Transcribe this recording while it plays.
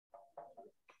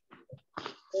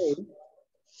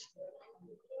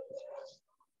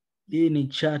Hii ni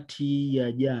chati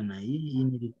ya jana. Hii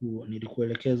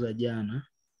nilikuelekeza jana.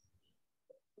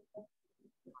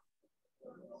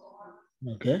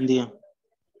 Okay? Ndio.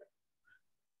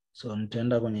 So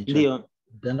nitaenda kwenye chati. Ndio.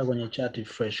 Nitaenda kwenye chati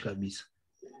fresh kabisa.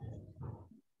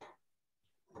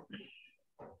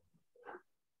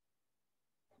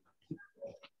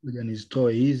 Ngoja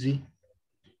nizitoe hizi.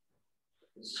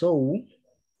 So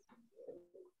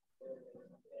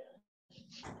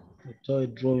nitoe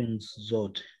drawings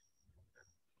zote.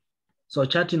 So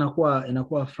chart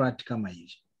inakuwa flat kama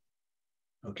hivi.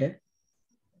 Okay?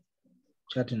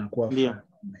 Chart inakuwa flat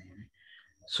kama hivi.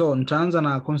 So nitaanza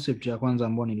na concept ya kwanza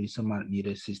ambayo nilisema ni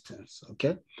resistance.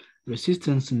 Okay?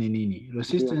 Resistance ni nini?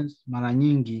 Resistance mara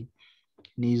nyingi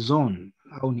ni zone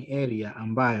au ni area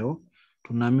ambayo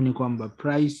tunaamini kwamba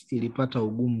price ilipata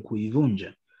ugumu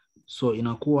kuivunja. So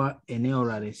inakuwa eneo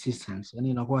la resistance. Yaani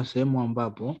inakuwa sehemu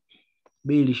ambapo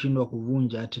bei ilishindwa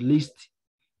kuvunja at least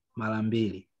mara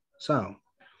mbili. Sawa?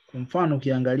 Kwa mfano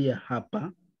ukiangalia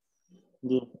hapa,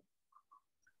 ndio.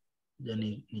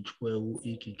 Yaani nichukue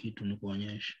hiki kitu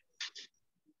nikuonyeshe.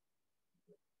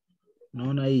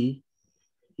 Naona hii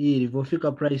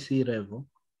ilivyofika price hii level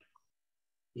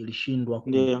ilishindwa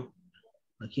Ndio.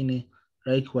 Lakini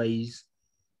likewise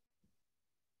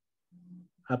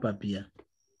hapa pia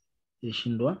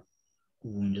ilishindwa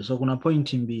kuvunja. So kuna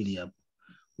pointi mbili hapo.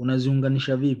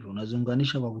 Unaziunganisha vipi?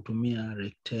 Unaziunganisha kwa kutumia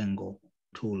rectangle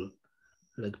tool.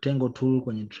 Rectangle tool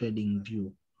kwenye trading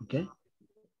view. Okay?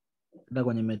 Ndio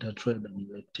kwenye MetaTrader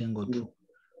ni rectangle tool.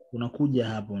 Unakuja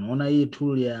hapo. Unaona hii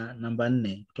tool ya namba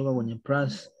 4 kutoka kwenye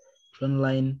plus trend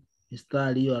line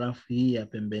mistari hiyo, alafu hii ya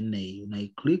pembe 4 hii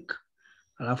unaiclick,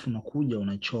 alafu unakuja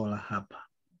unachora hapa.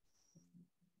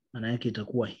 Maana yake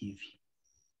itakuwa hivi.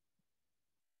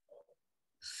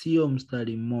 Sio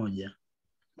mstari mmoja.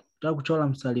 Nataka kuchora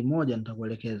mstari mmoja,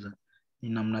 nitakuelekeza ni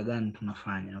namna gani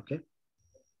tunafanya. Okay?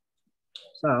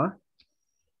 Sawa?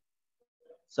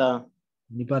 Sawa.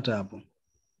 Nipata hapo.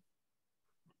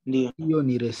 Ndio. Hiyo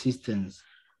ni resistance.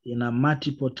 Ina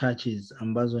multiple touches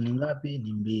ambazo ni ngapi?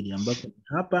 Ni 2, ambapo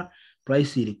hapa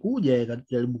price ilikuja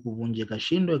ikajaribu kuvunja,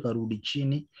 ikashindwa, ikarudi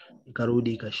chini,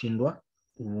 ikarudi, ikashindwa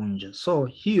kuvunja. So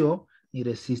hiyo ni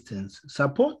resistance.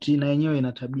 Support na yenyewe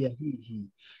ina tabia hii.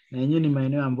 Na yenyewe ni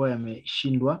maeneo ambayo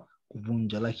yameshindwa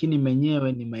kuvunja, lakini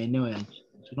menyewe ni maeneo ya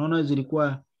chini. Tunaona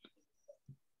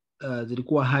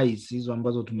zilikuwa highs hizo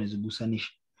ambazo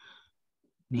tumezigusanisha.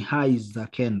 Ni highs za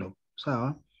candle.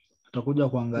 Sawa? Tutakuja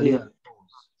kuangalia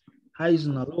highs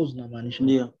na lows, na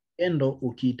maanisha candle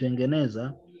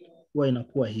ukiitengeneza huwa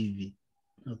inakuwa hivi.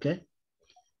 Okay?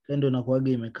 Candle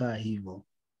inakuwaga imekaa hivyo.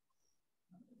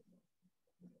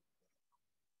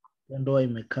 Candle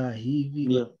imekaa hivi.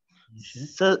 Ndio.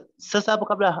 Sasa hapo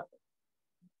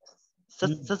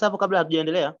kabla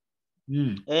hatujaendelea,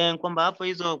 kwamba hapo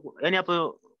hizo, yani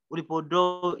hapo ulipo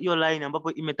draw hiyo line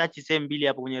ambapo imetouch sehemu mbili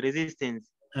hapo kwenye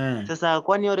resistance. Sasa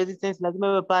kwani hiyo resistance lazima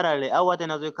iwe parallel au hata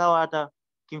inaweza ikawa hata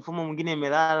kimfumo mwingine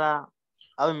imelala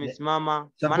au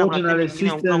imesimama? Maana kuna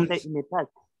sehemu nyingine unakuta imetouch.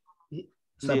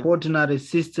 Support na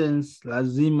resistance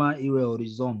lazima iwe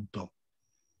horizontal.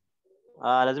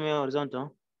 Lazima iwe horizontal.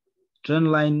 Trend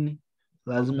line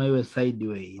lazima iwe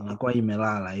sideways, inakuwa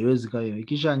imelala, haiwezi kawa hiyo.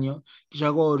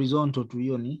 Kisha kwa horizontal tu,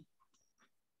 hiyo ni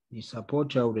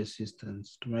support au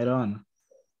resistance. Tumeelewana?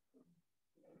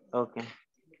 Okay.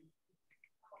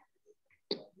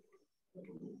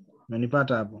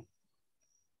 Unanipata hapo?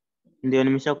 Ndio,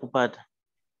 nimeshakupata.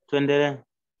 Tuendelee.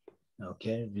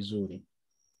 Okay, vizuri.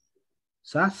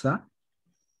 Sasa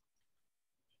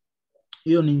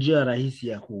hiyo ni njia rahisi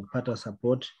ya kupata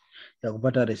support, ya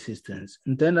kupata resistance.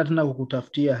 Nitaenda tena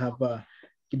kukutafutia hapa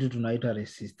kitu tunaita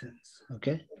resistance.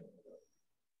 Okay?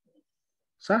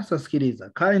 Sasa sikiliza,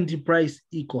 current price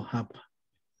iko hapa.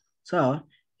 Sawa?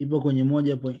 Ipo kwenye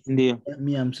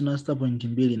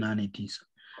 156.289.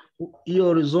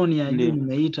 Hiyo zone ya juu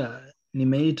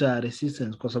nimeita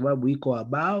resistance kwa sababu iko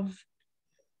above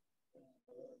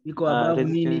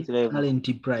nini?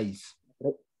 Current price.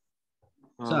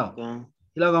 Sawa? Okay.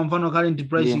 Ila kwa mfano current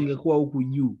price ingekuwa huku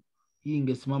juu, hii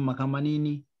ingesimama kama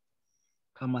nini?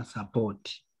 Kama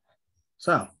support.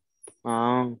 Sawa?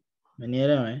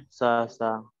 Umenielewa eh?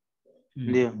 Sawa.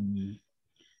 Ndio.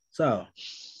 Sawa.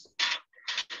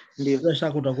 Ndio. Bila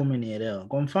shaka utakuwa umenielewa.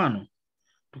 Kwa mfano,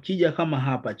 tukija kama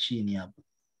hapa chini hapa.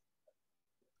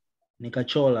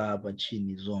 Nikachora hapa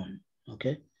chini zone.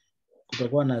 Okay?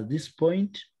 Kutakuwa na this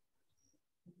point.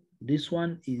 This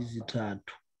one is 3.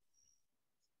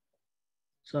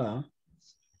 Sawa?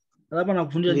 Hapa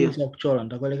nakufundisha jinsi ya kuchora,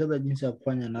 nitakuelekeza jinsi ya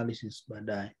kufanya analysis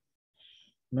baadaye.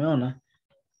 Umeona?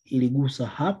 Iligusa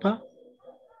hapa,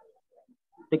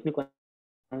 technical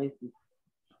analysis.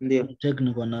 Ndio.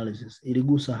 Technical analysis.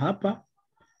 Iligusa hapa,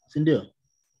 si ndio?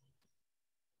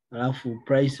 Alafu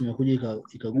price imekuja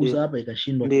ikagusa hapa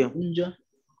ikashindwa kuvunja.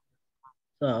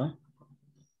 Sawa?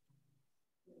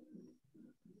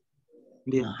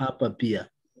 Ndio. Na hapa pia.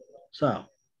 Sawa?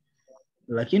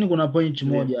 Lakini kuna point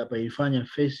moja hapa ilifanya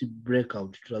face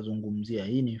breakout, tutazungumzia.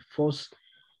 Hii ni force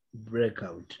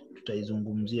breakout,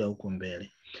 tutaizungumzia huko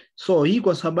mbele. So hii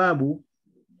kwa sababu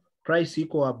price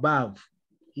iko above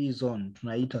hii zone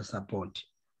tunaita support.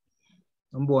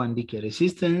 Naomba uandike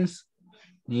resistance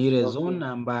ni ile zone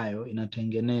ambayo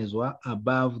inatengenezwa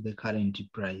above the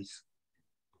current price.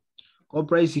 Kwa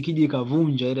price ikija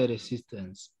ikavunja ile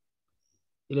resistance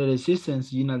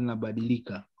jina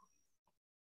linabadilika.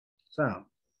 Sawa?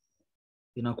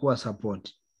 Inakuwa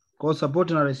support. Kwa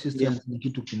support na resistance ni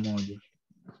kitu kimoja.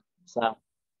 Sawa.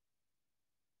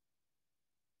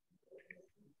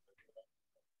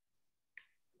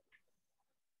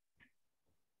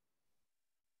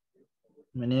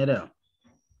 Umenielewa?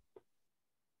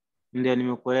 Ndio,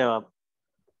 nimekuelewa.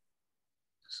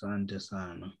 Asante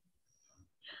sana.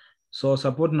 So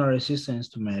support na resistance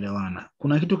tumeelewana.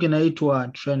 Kuna kitu kinaitwa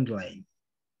trend line.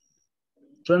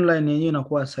 Trend line yenyewe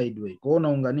inakuwa sideways. Kwa hiyo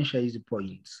unaunganisha hizi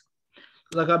points.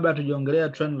 Sasa kabla hatujaongelea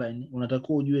trend line,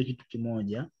 unatakiwa ujue kitu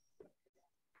kimoja.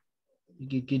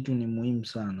 Hiki kitu ni muhimu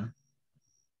sana.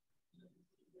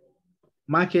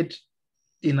 Market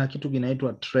ina kitu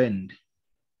kinaitwa trend.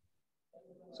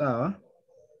 Sawa?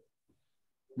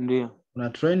 Ndio. Kuna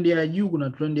trend ya juu, kuna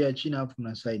trend ya chini, alafu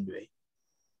kuna sideways.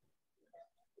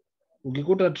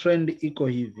 Ukikuta trend iko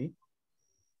hivi,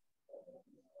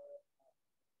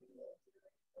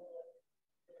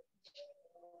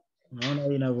 unaona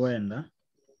hii inavyoenda?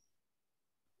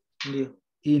 Ndio.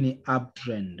 Hii ni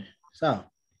uptrend.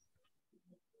 Sawa?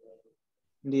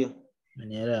 Ndio.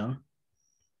 Unanielewa?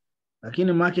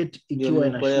 Lakini market ikiwa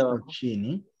inashuka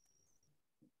chini,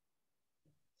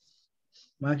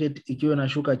 market ikiwa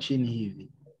inashuka chini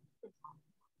hivi,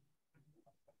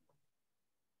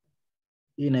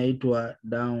 hii inaitwa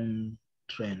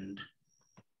downtrend.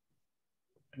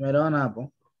 Tumeelewana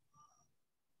hapo?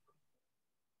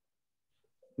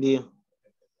 Ndio.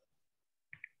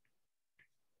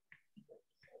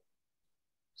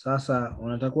 Sasa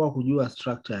unatakiwa kujua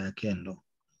structure ya candle.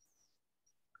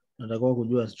 Unatakiwa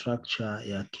kujua structure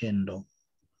ya candle.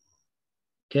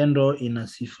 Candle ina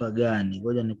sifa gani?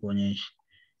 Ngoja nikuonyeshe.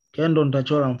 Candle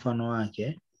nitachora mfano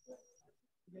wake.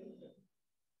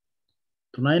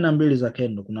 Tuna aina mbili za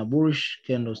candle, kuna bullish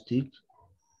candlestick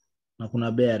na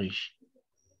kuna bearish.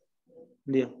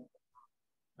 Ndio.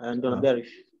 Ndio na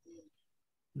bearish.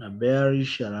 Na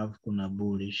bearish alafu kuna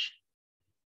bullish.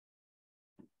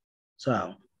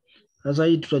 Sawa. Sasa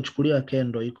hii tutachukulia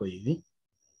candle iko hivi.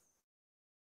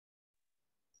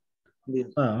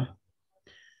 Ndio. Sawa.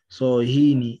 So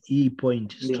hii ni hii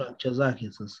point structure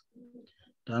zake sasa.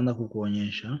 Taanza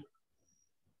kukuonyesha.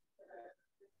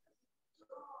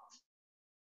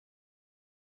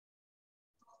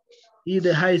 Hii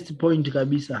the highest point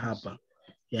kabisa hapa.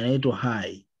 Yanaitwa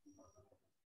high.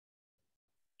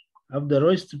 Of the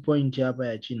lowest point hapa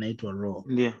ya chini inaitwa low.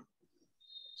 Ndio.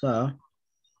 Sawa?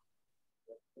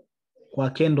 Kwa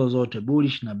candle zote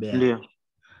bullish na bearish. Ndio.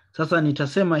 Sasa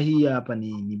nitasema hii hapa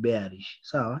ni bearish.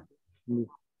 Sawa?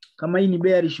 Kama hii ni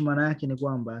bearish maana yake ni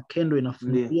kwamba candle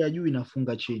inafungia juu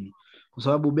inafunga chini. Kwa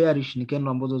sababu bearish ni candle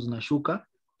ambazo zinashuka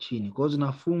chini. Kwa hiyo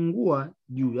zinafungua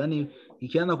juu. Yaani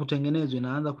ikianza kutengenezwa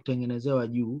inaanza kutengenezewa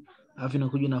juu, alafu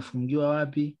inakuja inafungiwa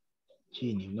wapi?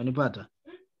 Chini. Umenipata?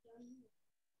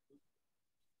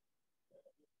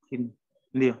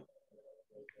 Ndio.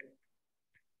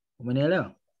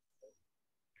 Umenielewa?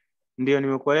 Ndio,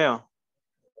 nimekuelewa.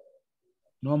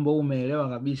 Naomba umeelewa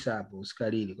kabisa hapo,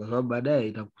 usikalili kwa sababu baadaye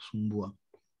itakusumbua.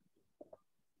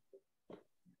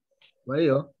 Kwa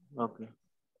hiyo,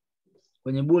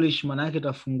 kwenye bullish maana yake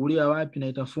itafungulia wapi na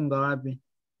itafunga wapi?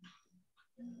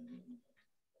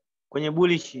 Kwenye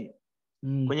bullish.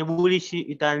 Kwenye bullish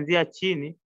itaanzia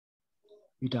chini,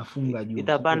 itafunga juu.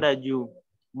 Itapanda juu.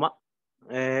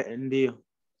 Ndio.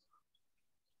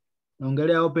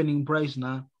 Naongelea opening price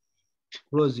na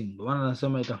closing. Maana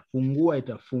nasema itafungua,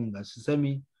 itafunga.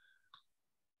 Sisemi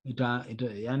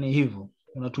yani hivyo.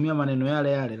 Unatumia maneno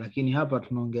yale yale lakini hapa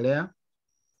tunaongelea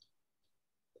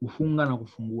kufunga na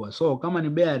kufungua. So kama ni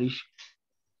bearish,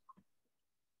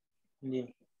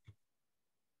 ndio.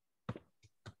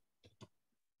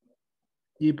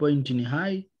 Hii point ni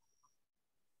high.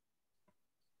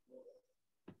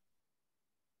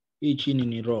 Hii chini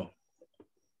ni low.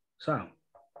 Sawa?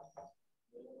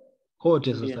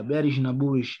 Kote sasa bearish na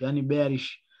bullish, yani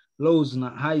bearish lows na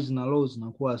highs na lows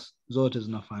na kuwa zote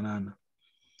zinafanana.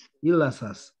 ila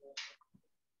sasa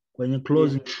kwenye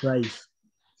closing price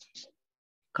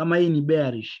kama hii ni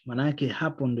bearish, maana yake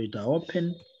hapo ndo ita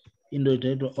open, hii ndo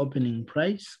itaitwa opening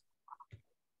price.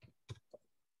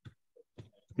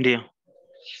 Ndio.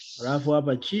 Alafu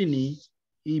hapa chini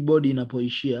hii body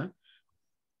inapoishia,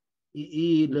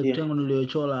 hii rectangle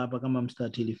niliyochora hapa kama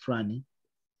mstatili fulani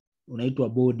unaitwa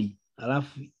body.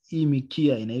 Alafu hii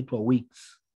mikia inaitwa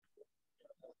wicks.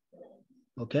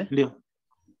 Okay? Ndio.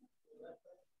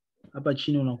 Hapa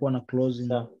chini unakuwa na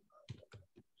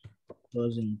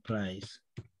closing price.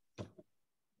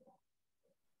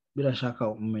 Bila shaka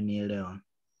umenielewa.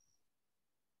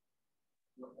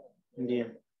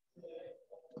 Ndio.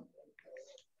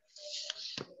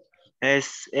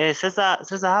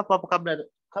 Sasa hapo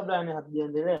kabla ni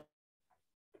hatujaendelea.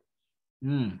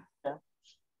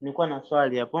 Nilikuwa na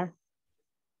swali hapo.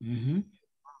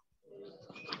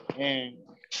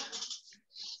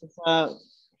 Sasa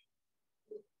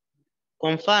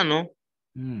kwa mfano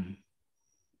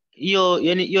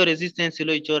hiyo resistance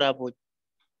iliyochora hapo.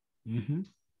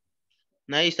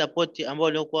 Na hii support ambayo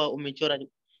ulikuwa umechora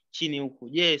chini huku.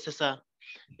 Je, sasa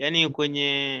yani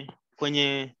kwenye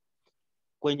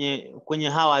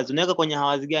hours unaweka kwenye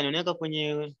hours gani? Unaweka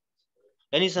kwenye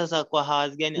yani sasa kwa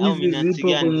hours gani au minutes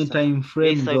gani kwenye sasa? Time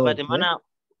frame Sasa ipate maana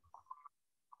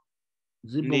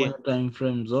zipo kwenye time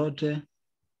frame zote.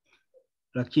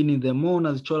 Lakini the more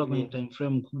unazichora kwenye time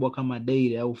frame kubwa kama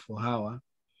daily au 4 hour,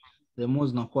 the more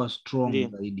zinakuwa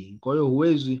strong zaidi. Kwa hiyo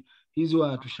huwezi, hizi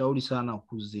hatushauri sana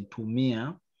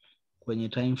kuzitumia kwenye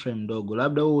time frame ndogo.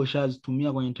 Labda wewe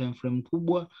ushazitumia kwenye time frame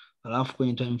kubwa, alafu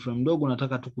kwenye time frame ndogo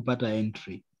unataka tu kupata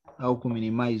entry au ku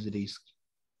minimize risk.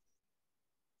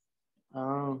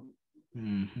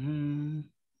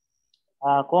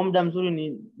 Kwa muda mzuri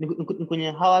ni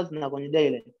kwenye hours na kwenye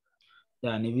daily.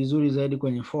 Ya, ni vizuri zaidi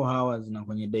kwenye 4 hours na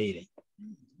kwenye daily.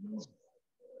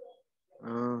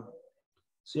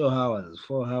 Sio hours,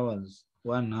 4 hours,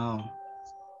 1 hour.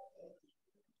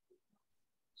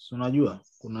 So unajua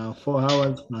kuna 4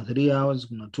 hours, kuna 3 hours,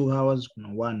 kuna 2 hours, kuna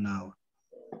 1 hour.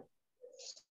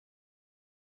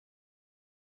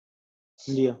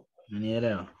 Ndio.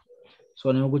 Unanielewa?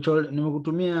 So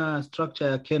nimekutumia structure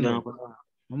ya candle.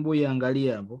 Mambo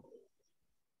iangalie hapo.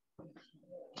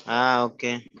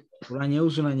 Okay. Kuna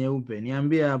nyeusi na nyeupe.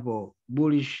 Niambie hapo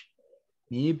bullish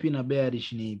ni ipi na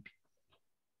bearish ni ipi?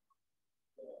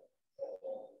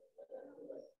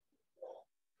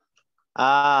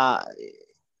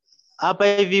 Hapa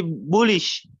hivi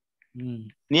bullish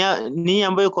ni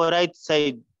ambayo iko right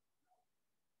side.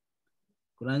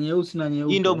 Kuna nyeusi na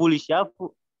nyeupe. Hii ndio bullish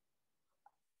afu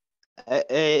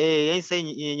yani sasa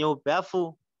nyeupe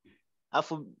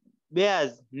afu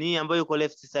bears ni ambayo iko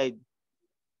left side.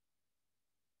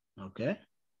 Okay.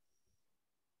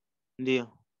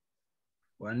 Ndio.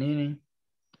 Kwa nini?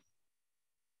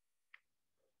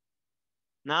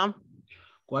 Naam.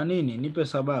 Kwa nini? Nipe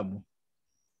sababu.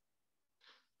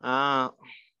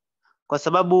 Kwa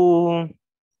sababu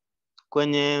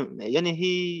kwenye yani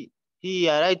hii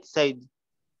ya right side,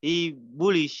 hii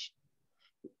bullish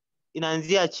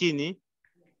inaanzia chini.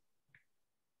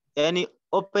 Yani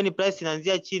open price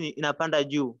inaanzia chini inapanda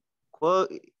juu. Kwa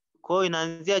hiyo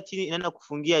inaanzia chini inaenda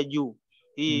kufungia juu.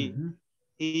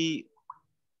 Hii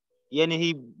yani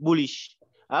hii bullish.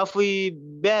 Alafu hii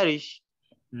bearish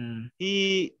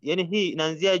hii yani hii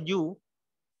inaanzia juu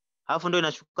alafu ndio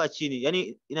inashuka chini.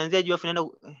 Yani inaanzia juu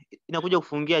alafu inakuja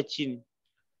kufungia chini.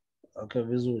 Okay,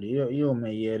 vizuri. Hiyo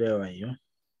umeielewa hiyo.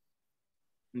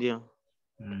 Ndio.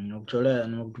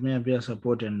 Nimekutumia pia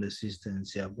support and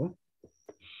resistance hapo.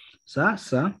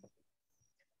 Sasa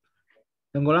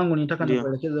lengo langu nitaka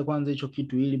nikuelekeze kwanza hicho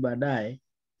kitu ili baadaye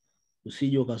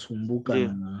usije ukasumbuka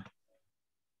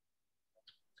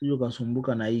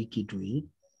na hii kitu hii.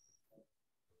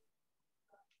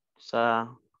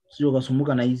 Sawa. Usije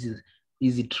ukasumbuka na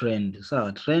hizi trend.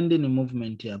 Sawa, trend ni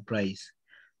movement ya price.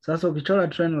 Sasa ukichora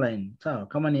trend line, sawa,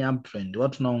 kama ni uptrend,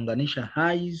 watu naunganisha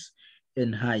highs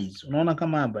and highs. Unaona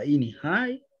kama hapa hii ni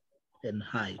high and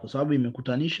high kwa sababu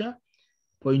imekutanisha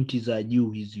pointi za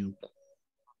juu hizi huko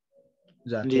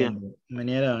za candle.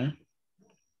 Umenielewa eh?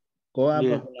 Kwa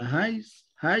hapa kuna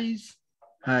highs.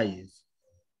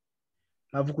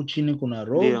 Alafu chini kuna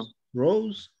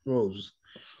rows.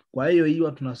 Kwa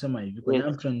hiyo tunasema hivi kwenye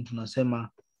uptrend tunasema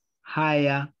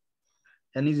higher,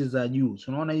 yani hizi za juu.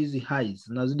 So unaona hizi highs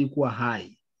zinazidi kuwa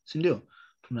high, si ndio?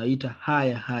 Tunaita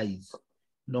higher highs.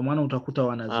 Ndio maana utakuta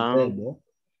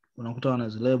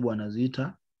wanazilebo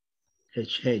wanaziita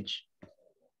HH.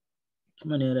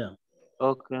 Kama nielewa.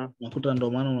 Okay.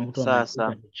 Ndio maana unakuta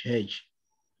wanaandika HH.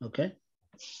 Okay?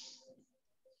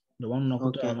 Ndio maana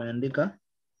unakuta wameandika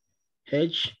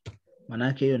H Maana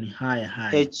yake hiyo ni higher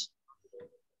high. H.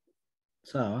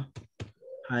 Sawa?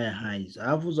 Higher highs.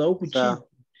 Alafu za huku chini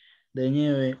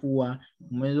lenyewe huwa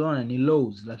umeona ni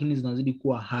lows lakini zinazidi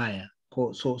kuwa higher.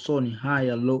 So ni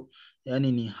higher low,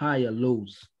 yani ni higher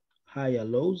lows. Higher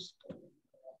lows.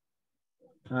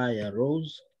 Higher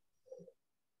lows.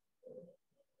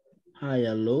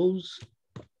 Higher lows.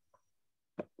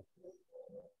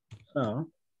 Sawa?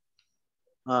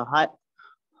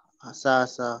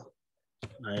 Sawa.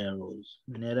 Higher lows.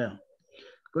 Umeelewa?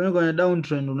 Kwa hiyo kwenye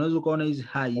downtrend unaweza kuona hizi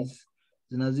highs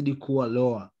zinazidi kuwa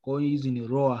lower. Kwa hiyo hizi ni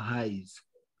lower highs.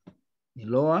 Ni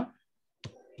lower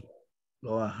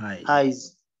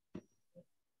highs.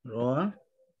 Lower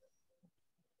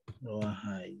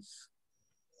highs.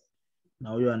 Na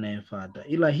huyo anayefuata.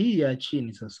 Ila hii ya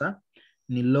chini sasa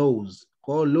ni lows.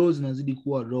 Kwa hiyo lows zinazidi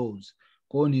kuwa lows.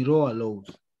 Kwa hiyo ni lower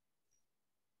lows.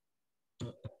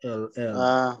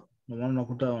 LL. Ndio maana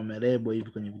unakuta wamerebo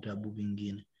hivi kwenye vitabu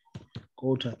vingine. Kwa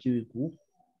hiyo utakiwi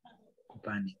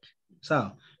kupanic.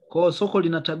 Sawa? Kwa hiyo soko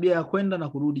lina tabia ya kwenda na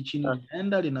kurudi chini,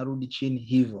 linaenda linarudi chini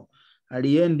hivyo.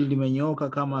 Haliendi limenyooka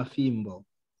kama fimbo.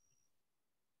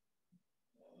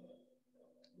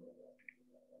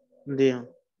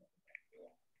 Ndio.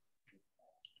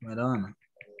 Umeelewana?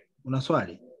 Una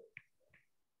swali?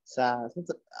 Sawa.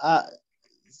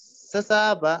 Sasa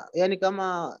hapa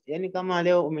yani kama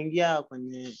leo umeingia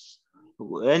kwenye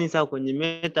kwenye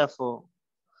metaphor.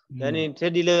 Yani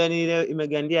trade leo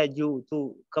imegandia juu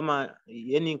tu kama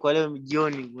kwa leo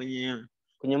jioni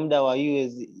kwenye muda wa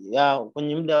US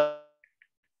kwenye muda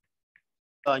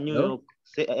wa New York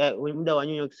muda wa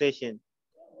New York session.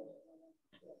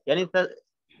 Yani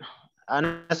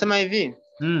anasema hivi.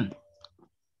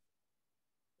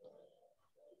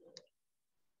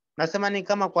 Nasema ni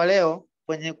kama kwa leo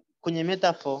kwenye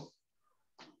metaphor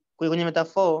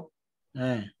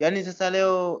yani sasa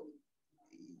leo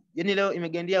leo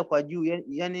imegandia kwa juu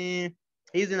yani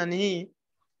hizi nani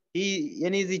hii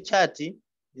yani hizi chati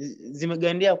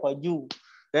zimegandia kwa juu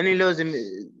yani leo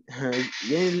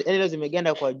leo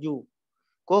zimeganda kwa juu.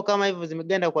 Kwa kama hivyo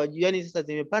zimeganda kwa juu yani sasa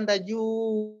zimepanda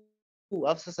juu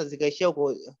alafu sasa zikaishia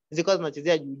huko zikawa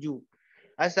zinachezea juu.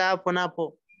 Sasa hapo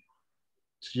napo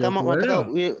kama unataka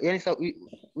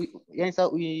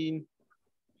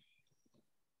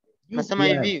nasema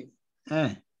hivi.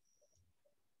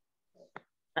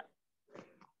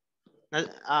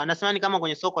 Nasema ni kama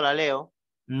kwenye soko la leo.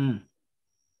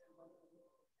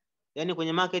 Yani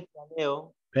kwenye market ya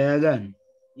leo. Pair gani?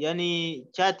 Yani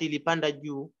chati ilipanda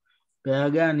juu.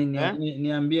 Pair gani?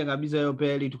 Niambie kabisa hiyo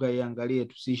pair ili tukaiangalie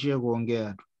tusiishie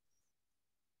kuongea tu.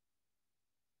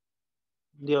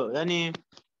 Ndio, yani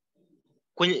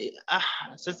kwenye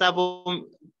sasa hapo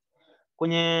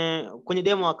kwenye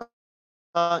demo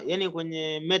yani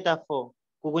kwenye metaphor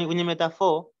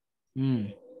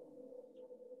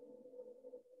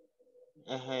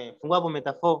fungua hapo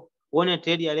metaphor uone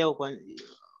trade ya leo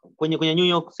kwenye New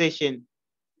York session.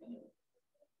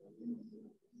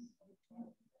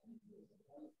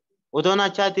 Utaona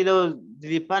chati leo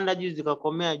zilipanda juu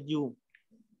zikakomea juu.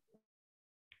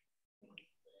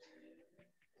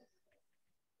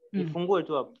 Ifungue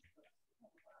tu hapo.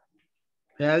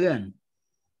 Pair gani?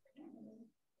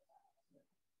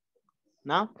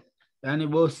 Na? Yani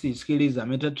bosi sikiliza,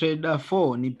 MetaTrader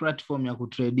 4 ni platform ya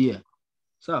kutradia.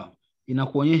 Sawa?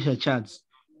 Inakuonyesha charts.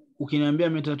 Ukiniambia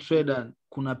MetaTrader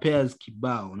kuna pairs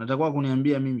kibao, natakuwa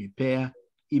kuniambia mimi pair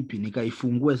ipi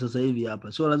nikaifungue sasa hivi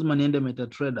hapa. Sio lazima niende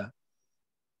MetaTrader.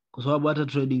 Kwa sababu hata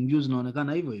trading views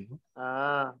zinaonekana hivyo hivyo.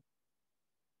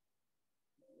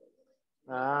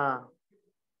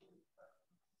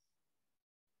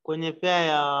 Kwenye pair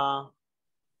ya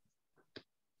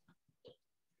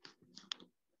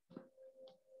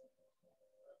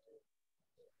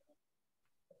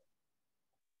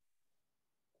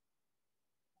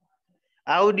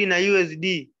Audi na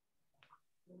USD.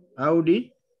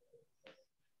 Audi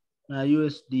na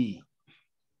USD.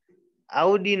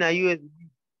 Audi na USD.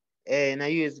 Na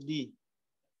USD.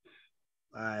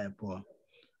 Haya poa.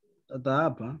 Sasa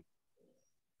hapa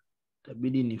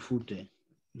itabidi nifute.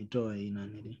 Nitoe hii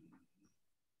nani.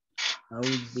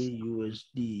 Audi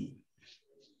USD.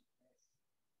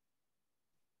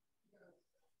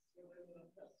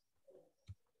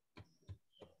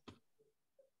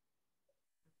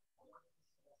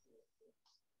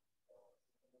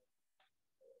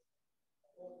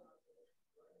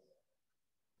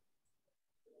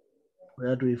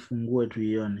 Kwa tuifungue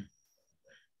tuione.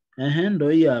 Ndo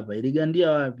hii hapa.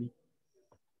 Iligandia wapi?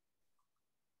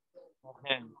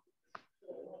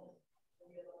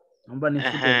 Naomba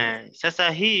nifute.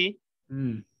 Sasa hii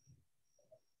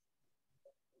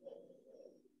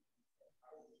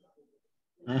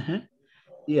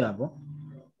Hii hapo.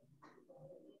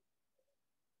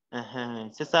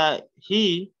 Sasa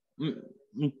hii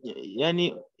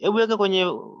yani hebu weka kwenye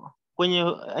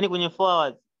yani kwenye 4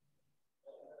 hours.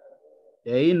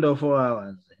 Hii ndo 4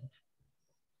 hours.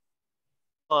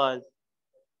 4 hours.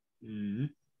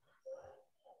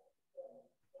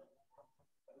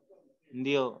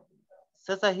 Ndio.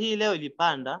 Sasa hii leo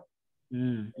ilipanda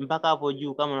mpaka hapo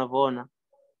juu kama unavyoona.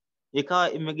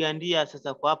 Ikawa imegandia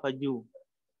sasa kwa hapa juu.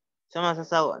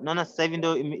 Sasa naona sasa hivi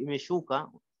ndio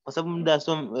imeshuka kwa sababu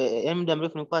muda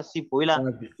mrefu nilikuwa sipo,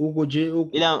 ila huko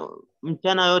ila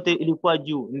mchana yote ilikuwa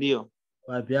juu. Ndio.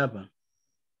 Wapi hapa?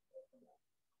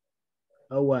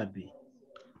 Au wapi?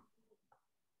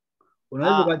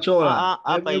 Unaweza kuchora.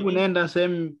 Hebu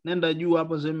nenda juu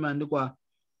hapo sehemu imeandikwa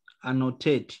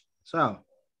annotate. Sawa?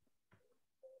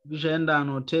 Kisha enda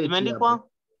annotate. Imeandikwa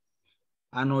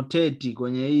annotate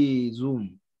kwenye hii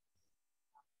Zoom.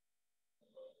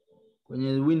 Kwenye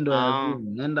window ya Zoom,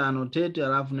 nenda annotate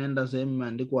alafu nenda sehemu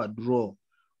imeandikwa draw.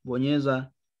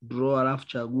 Bonyeza draw alafu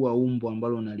chagua umbo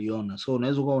ambalo unaliona. So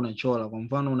unaweza kuwa unachora. Kwa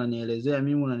mfano unanielezea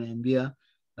mimi, unaniambia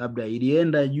labda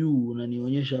ilienda juu,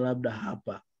 unanionyesha labda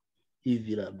hapa.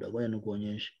 Hivi labda ngoja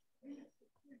nikuonyeshe.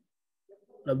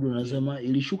 Labda unasema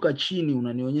ilishuka chini,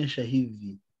 unanionyesha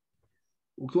hivi.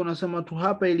 Ukiwa unasema tu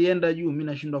hapa ilienda juu, mimi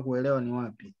nashindwa kuelewa ni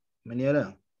wapi.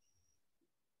 Umenielewa?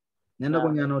 Nenda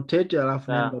kwenye annotate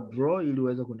alafu nenda draw ili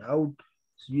uweze au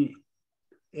sijui.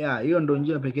 Hiyo ndio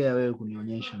njia pekee ya wewe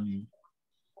kunionyesha mimi.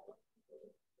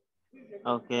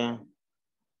 Okay.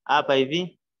 Hapa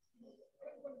hivi.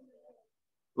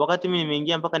 Wakati mimi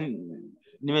nimeingia mpaka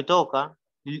nimetoka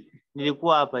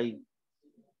nilikuwa hapa hivi.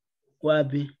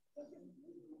 Wapi?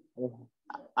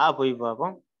 Hapo hivyo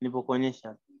hapo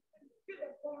nilipokuonyesha.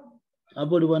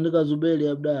 Hapo ulipoandika Zubeli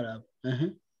Abdalla.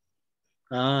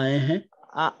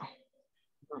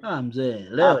 Mzee,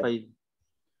 leo. Hapa hivi.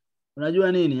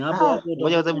 Unajua nini? Hapo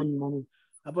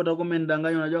utakuwa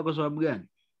umenidanganya, unajua kwa sababu gani?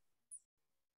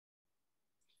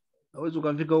 Hawezi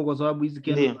ukafika huko kwa sababu hizi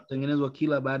kendo zinatengenezwa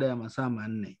kila baada ya masaa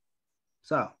 4.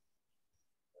 Sawa?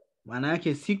 Maana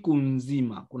yake siku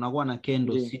nzima kunakuwa na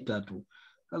kendo 6 tu.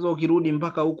 Sasa ukirudi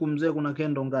mpaka huku mzee, kuna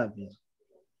kendo ngapi?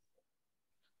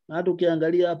 Na hata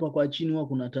ukiangalia hapa kwa chini huwa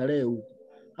kuna tarehe huko.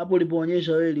 Hapo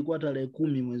ulipoonyesha wewe ilikuwa tarehe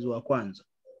 10 mwezi wa kwanza.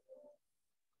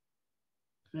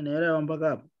 Unaelewa mpaka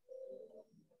hapo?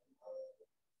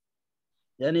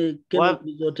 Yaani kendo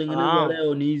zilizotengenezwa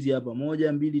leo ni hizi hapa,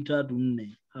 1 2 3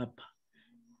 4 hapa.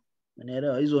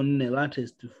 Unaelewa? Hizo 4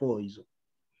 latest 4 hizo.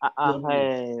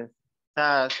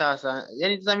 Sasa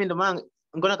yani sasa mimi ndo maana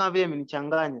ngona kama vile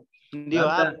imenichanganya. Ndio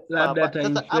labda time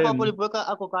sasa frame. hapo ulipoweka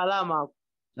ako kalama hapo.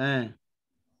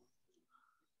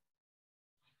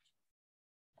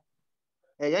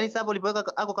 Yani sasa hapo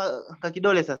ulipoweka ako ka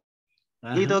kidole sasa.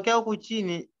 Ilitokea huku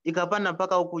chini ikapanda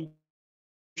mpaka huku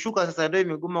shuka, sasa ndio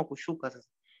imegoma kushuka sasa.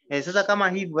 Sasa kama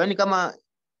hivyo, yani kama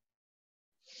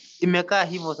imekaa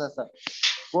hivyo sasa.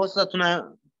 Kwa sasa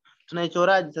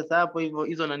tunaichoraje sasa hapo hivyo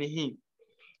hizo nani hii?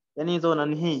 Yani hizo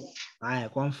nani hii? Haya,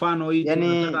 kwa mfano hii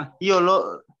tunataka hiyo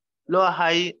lower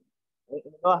high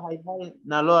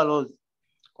na lower lows.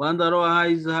 Kwanza lower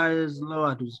highs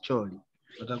lower tuzichori.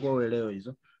 Utakuwa uelewe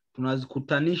hizo.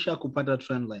 Tunazikutanisha kupata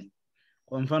trend line.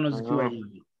 Kwa mfano zikiwa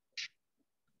hivi.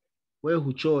 Wewe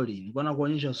huchori, nilikuwa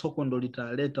nakuonyesha soko ndo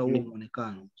litaleta huo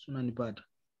muonekano. Si unanipata?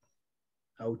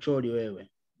 Hauchori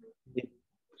wewe.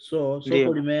 So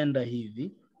soko limeenda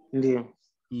hivi. Ndio.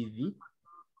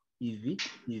 Hivi.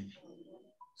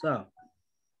 Sawa?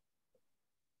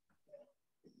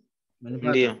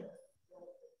 Ndio.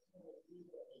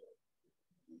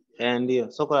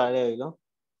 Ndio, soko la leo hilo.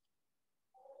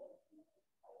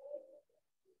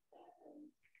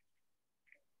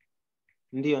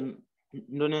 Ndio,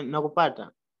 ndo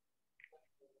nakupata.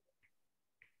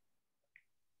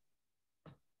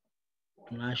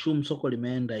 Tunaashumu soko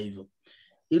limeenda hivyo.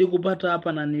 Ili kupata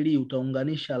hapa na nili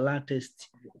utaunganisha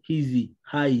latest hizi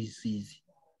highs hizi.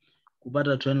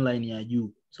 Kupata trend line ya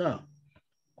juu. Sawa?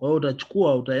 Kwa hiyo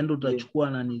utachukua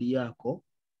na nili yako.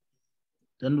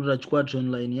 Utaenda utachukua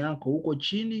trend line yako huko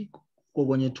chini huko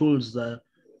kwenye tools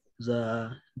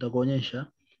za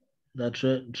nitakuonyesha za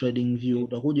trading view.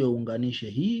 Utakuja uunganishe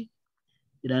hii,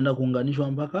 inaenda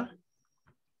kuunganishwa mpaka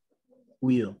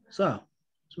huyo. Sawa?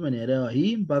 Sio, umeelewa?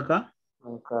 Hii mpaka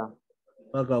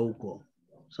huko.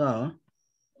 Sawa?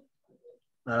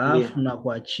 Alafu na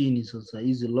kwa chini sasa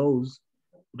hizi lows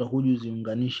utakuja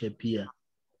uziunganishe pia.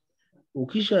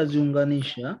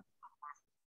 Ukishaziunganisha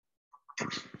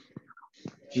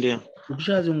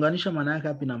ukishaziunganisha maana yake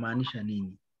hapa inamaanisha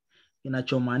nini?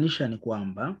 Inachomaanisha ni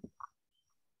kwamba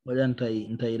ngoja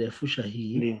nitairefusha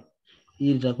hii.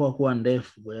 hii itakuwa kuwa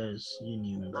ndefu. Yes, hii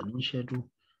niunganishe tu.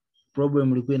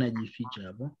 Problem ilikuwa inajificha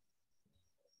hapo.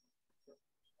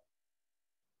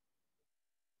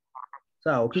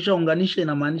 Sawa, ukishaunganisha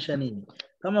inamaanisha nini?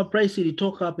 Kama price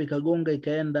ilitoka hapa ikagonga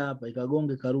ikaenda hapa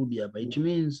ikagonga ikarudi hapa, it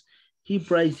means hii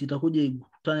price itakuja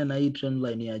ikutane na hii trend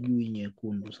line ya juu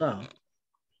nyekundu, sawa?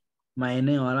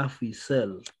 Maeneo alafu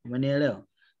isell. Umenielewa?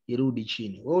 Irudi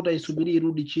chini. Wewe utaisubiri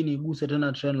irudi chini iguse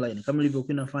tena trend line kama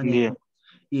ilivyokuwa inafanya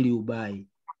ili ubai.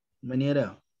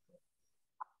 Umenielewa?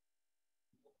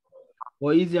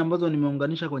 Kwa hizi ambazo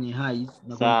nimeunganisha kwenye highs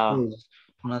na kwenye lows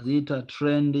tunaziita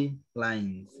trend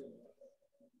lines.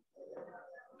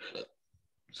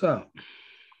 Sawa.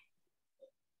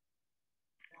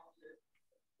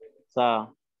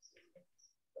 Sawa.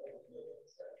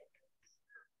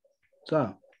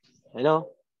 Sawa.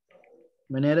 Hello?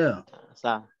 Umenielewa?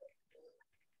 Sawa.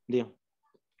 Ndio.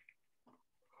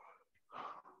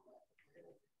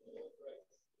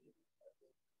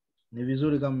 Ni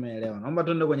vizuri kama umeelewa. Naomba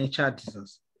tuende kwenye chart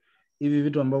sasa. Hivi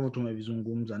vitu ambavyo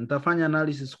tumevizungumza. Nitafanya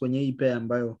analysis kwenye hii pair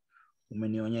ambayo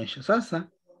umenionyesha. Sasa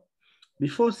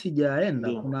before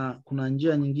sijaenda kuna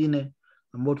njia nyingine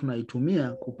ambayo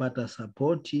tunaitumia kupata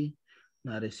support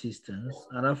na resistance.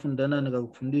 Alafu nitaenda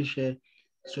nikakufundishe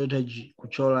strategy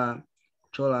kuchora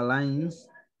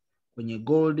lines kwenye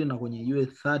gold na kwenye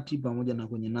US30 pamoja na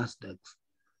kwenye Nasdaq.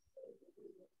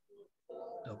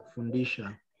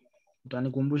 Nitakufundisha.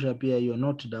 Utanikumbusha pia hiyo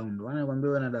note down. Wanakuambia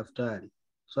wewe na daftari.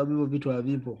 Sababu hivyo vitu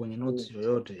havipo kwenye notes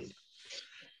yoyote ile.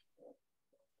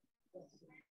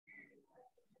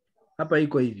 Hapa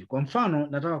iko hivi. Kwa mfano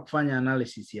nataka kufanya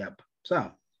analysis hapa.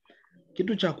 Sawa?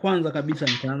 Kitu cha kwanza kabisa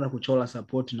nitaanza kuchora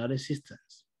support na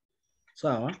resistance.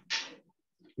 Sawa?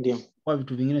 Ndio. Kwa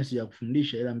vitu vingine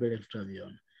sijakufundisha ila mbele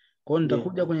tutaviona. Kwa hiyo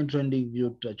nitakuja kwenye trending view,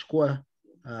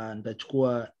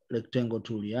 nitachukua rectangle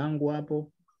tool yangu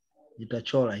hapo.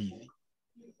 Nitachora hivi.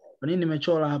 Kwa nini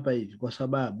nimechora hapa hivi? Kwa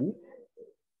sababu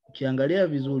ukiangalia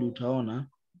vizuri utaona,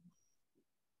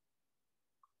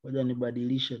 ngoja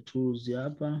nibadilishe tools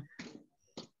hapa.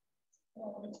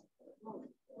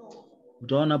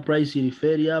 Utaona price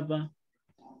iliferi hapa.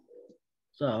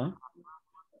 Sawa?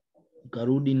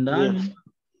 Ikarudi ndani.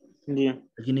 Ndio.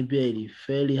 Lakini pia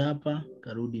iliferi hapa,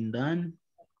 ikarudi ndani.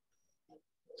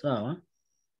 Sawa?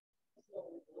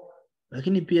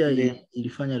 Lakini pia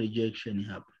ilifanya rejection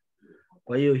hapa.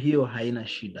 Kwa hiyo haina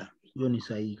shida. Hiyo ni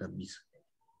sahihi kabisa.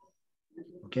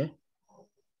 Okay?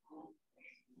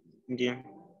 Ndio.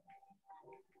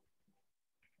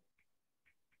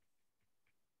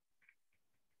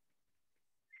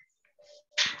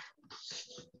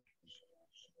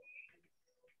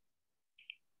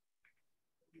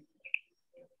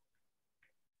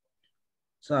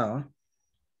 Sawa?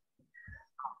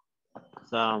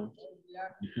 Sawa.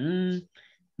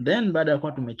 Then baada ya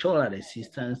kuwa tumechora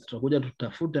resistance, tutakuja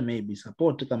tutafute maybe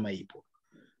support kama ipo.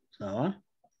 Sawa?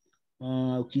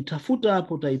 Ukitafuta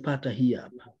hapo utaipata hii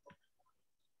hapa.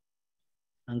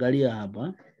 Angalia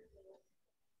hapa.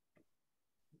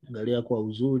 Angalia kwa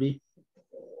uzuri.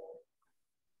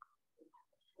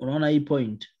 Unaona hii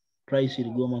point, price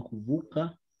iligoma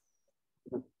kuvuka.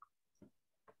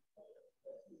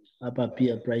 Hapa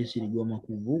pia price iligoma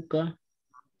kuvuka.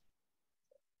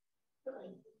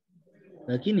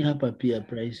 Lakini hapa pia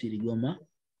price iligoma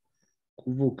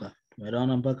kuvuka.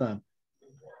 Tumeona mpaka hapa.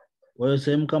 Kwa hiyo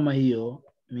sehemu kama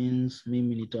hiyo means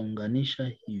mimi nitaunganisha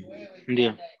hivi.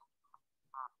 Ndio.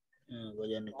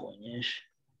 Ngoja nikuonyeshe.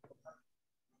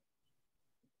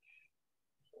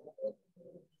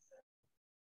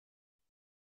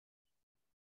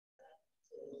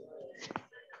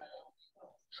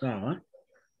 Sawa?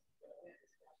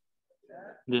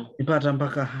 Nipata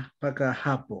mpaka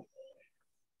hapo.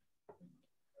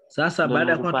 Sasa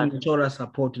baada ya kuwa tumechora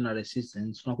support na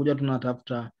resistance, tunakuja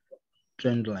tunatafuta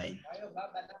trend line.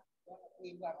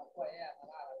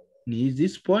 Ni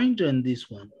this point and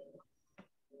this one.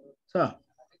 Sawa?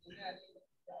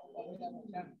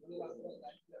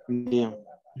 Ndio.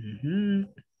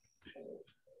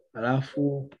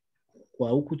 Alafu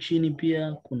kwa huku chini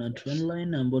pia kuna trend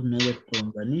line ambayo tunaweza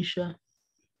kuunganisha,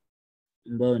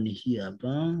 ambayo ni hii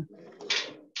hapa.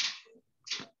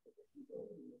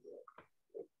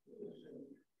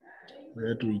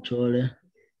 Ngoja tuichore.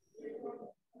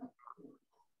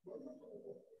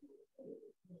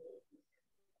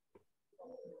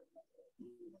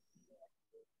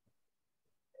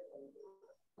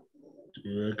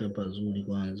 Tuweke pazuri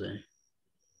kwanza.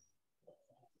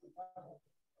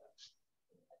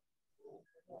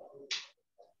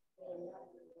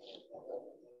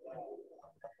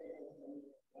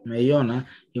 Umeiona?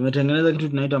 Imetengeneza kitu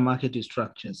tunaita market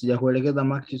structures. Sijakuelekeza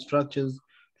market structures,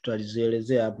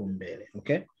 Tutazielezea hapo mbele.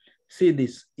 Okay? See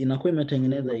this, inakuwa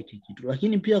imetengeneza hiki kitu.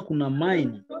 Lakini pia kuna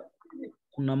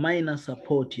minor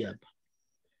support hapa.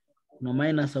 Kuna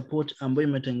minor support ambayo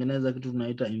imetengeneza kitu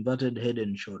tunaita inverted head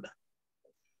and shoulder.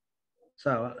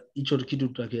 Sawa, hicho kitu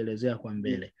tutakielezea kwa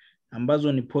mbele.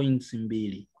 Ambazo ni points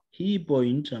mbili. Hii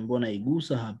point ambayo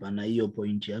naigusa hapa na hiyo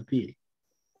point ya pili.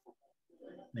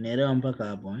 Umeelewa mpaka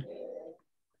hapo eh?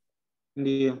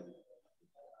 Ndio.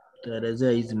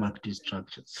 Tutaelezea hizi marked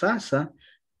structures. Sasa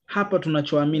hapa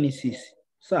tunachoamini sisi.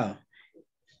 Sawa?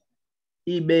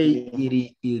 Hii bei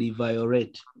ili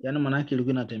violate. Yaani maana yake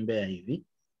ilikuwa inatembea hivi.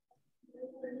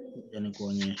 Yaani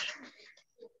kuonyesha.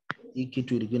 Hii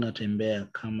kitu ilikuwa inatembea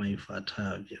kama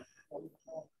ifuatavyo.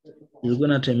 Ilikuwa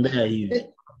inatembea hivi.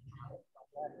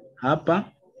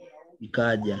 Hapa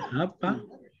ikaja hapa,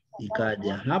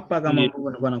 ikaja hapa kama ambavyo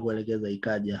nilikuwa nakuelekeza,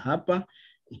 ikaja hapa,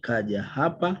 ikaja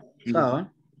hapa.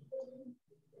 Sawa?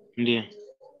 Ndio.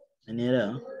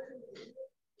 Unielewa?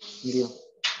 Ndio.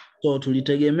 So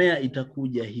tulitegemea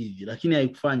itakuja hivi, lakini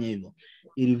haikufanya hivyo.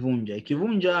 Ilivunja.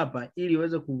 Ikivunja hapa ili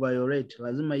iweze kuviolate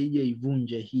lazima ije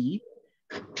ivunje hii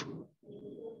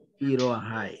lower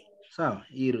high. Sawa?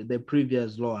 The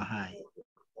previous lower high.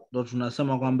 Ndio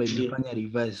tunasema kwamba imefanya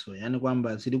reversal. Yaani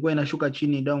kwamba silikuwa inashuka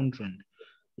chini downtrend.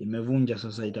 Imevunja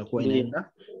sasa itakuwa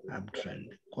inaenda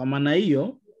uptrend. Kwa maana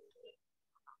hiyo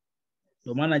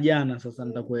ndio maana jana sasa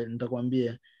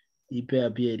nitakwambia hii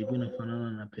pair pia ilikuwa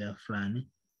inafanana na pair fulani.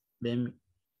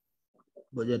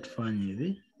 Ngoja tufanye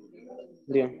hivi.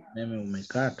 Ndio. Meme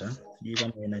umekata, sijui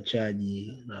kama ina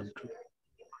charge laptop.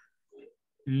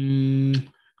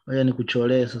 Ngoja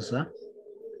nikucholee sasa.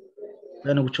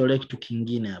 Ngoja nikucholee kitu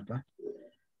kingine hapa.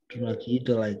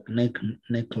 Tunakiita like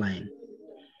neckline.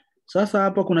 Sasa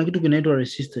hapa kuna kitu kinaitwa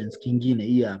resistance kingine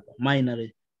hii hapa. Minor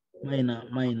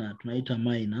tunaita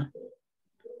minor.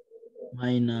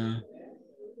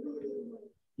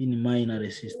 Hii ni minor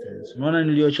resistance. Unaona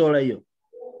niliochora hiyo?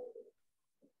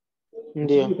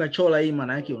 Ndio. Ukachola hii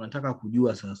maana yake unataka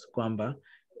kujua sasa kwamba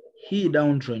hii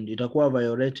downtrend itakuwa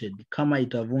violated kama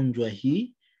itavunjwa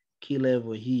hii key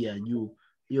level hii ya juu.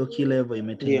 Hiyo key level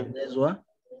imetengenezwa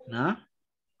na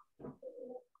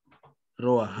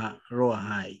lower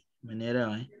high.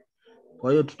 Umeelewa eh?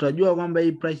 Kwa hiyo tutajua kwamba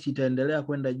hii price itaendelea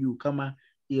kwenda juu kama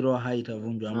hii lower high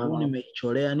itavunjwa. Ambapo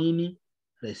nimeicholea nini?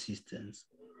 Resistance.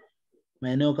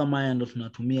 Maeneo kama haya ndo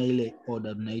tunatumia ile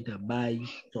order tunaita buy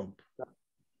stop.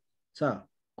 Sawa.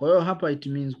 Kwa hiyo hapa it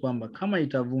means kwamba kama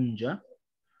itavunja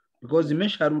because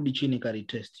imesharudi chini ka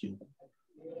retest huko.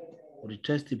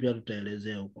 Retest pia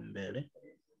tutaelezea huko mbele.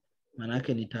 Maana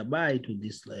yake nitabai to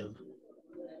this level.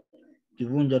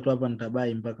 Kivunja tu hapa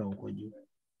nitabai mpaka huko juu.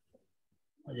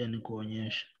 Ngoja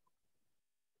nikuonyeshe.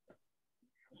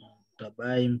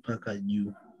 Nitabai mpaka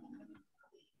juu.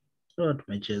 So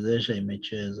tumechezesha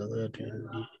imecheza. Ngoja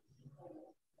tuirudie.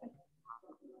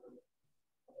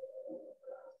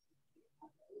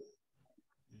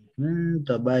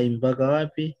 Tabai mpaka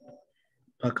wapi?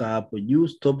 Mpaka hapo juu.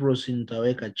 Stop loss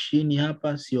nitaweka chini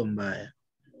hapa, sio mbaya.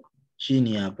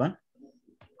 Chini hapa.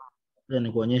 Ngoja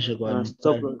nikuonyeshe kwa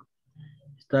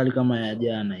mstari kama ya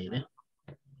jana ile.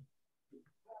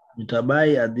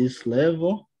 Nitabai at this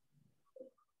level.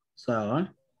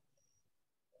 Sawa.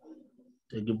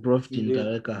 Take profit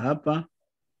nitaweka hapa.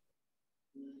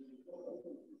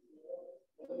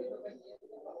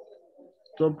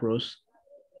 Stop loss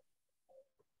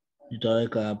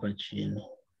nitaweka hapa chini.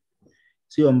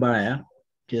 Sio mbaya.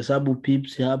 Kihesabu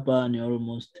pips hapa ni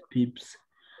almost pips.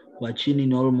 Kwa chini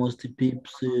ni almost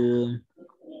pips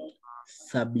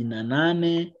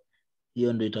 78.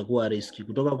 Hiyo ndio itakuwa riski.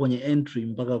 Kutoka kwenye entry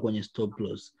mpaka kwenye stop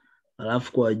loss.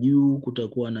 Alafu kwa juu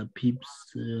kutakuwa na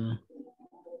pips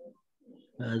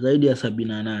zaidi ya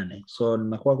 78. So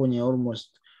nakuwa kwenye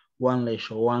almost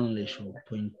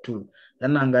 1:1.2.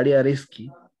 Yaani angalia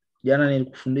riski. Jana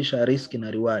nilikufundisha riski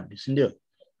na reward, si ndio?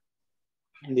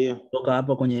 Ndio. Kutoka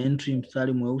hapa kwenye entry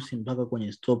mstari mweusi mpaka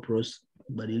kwenye stop loss,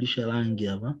 badilisha rangi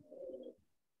hapa.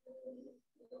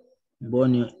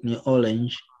 Mboni ni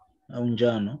orange au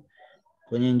njano.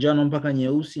 Kwenye njano mpaka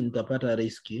nyeusi nitapata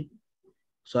riski.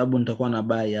 Kwa sababu nitakuwa na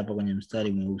buy hapa kwenye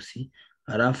mstari mweusi.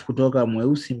 Alafu kutoka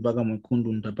mweusi mpaka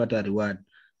mwekundu nitapata reward.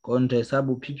 Kwa hiyo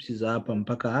nitahesabu pips za hapa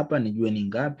mpaka hapa nijue ni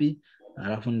ngapi.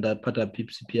 Alafu nitapata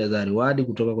pips pia za reward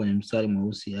kutoka kwenye mstari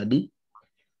mweusi hadi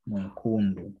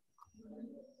mwekundu.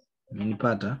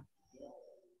 Umenipata?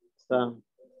 Sawa.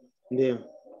 Ndio.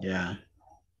 Yeah.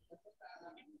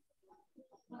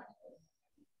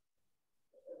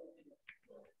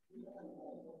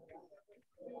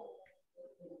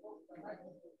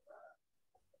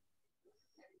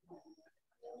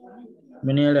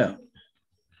 Umenielewa?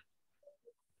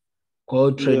 Kwa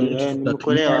hiyo trade yetu nimekuelewa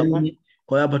tutatumia hapo. nini?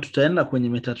 Kwa hiyo hapa tutaenda kwenye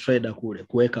MetaTrader kule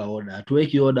kuweka order.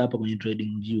 Hatuweki order hapa kwenye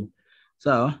trading view.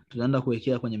 Sawa? Tutaenda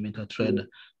kuwekea kwenye MetaTrader.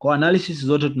 Kwa analysis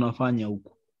zote tunafanya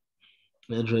huku.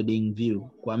 Kwenye trading view.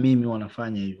 Kwa mimi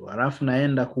wanafanya hivyo. Alafu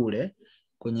naenda kule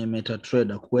kwenye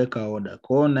MetaTrader kuweka order.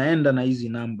 Kwa hiyo naenda na hizi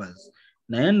numbers.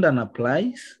 Naenda na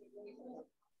price.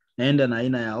 Naenda na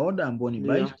aina ya order ambayo ni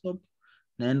buy stop.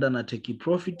 Naenda na take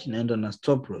profit, naenda na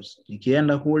stop loss.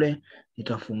 Nikienda kule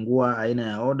nitafungua aina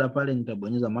ya order pale,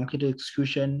 nitabonyeza market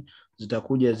execution,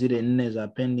 zitakuja zile 4 za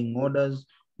pending orders,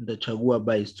 nitachagua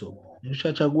buy stop.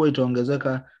 Nikishachagua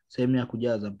itaongezeka sehemu ya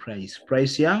kujaza price.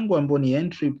 Price yangu ambayo ni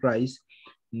entry price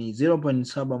ni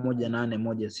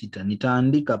 0.71816.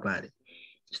 Nitaandika pale.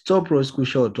 Stop loss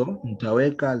kushoto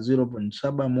nitaweka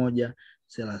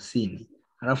 0.7130.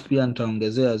 Alafu pia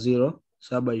nitaongezea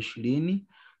 0.720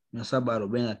 na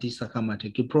 749 kama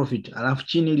take profit. Alafu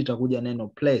chini litakuja neno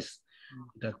place.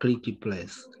 Nita click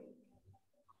place.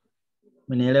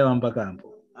 Umenielewa mpaka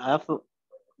hapo?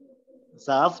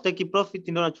 Alafu take profit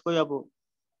ndio nachukua hapo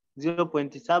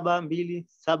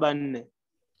 0.7274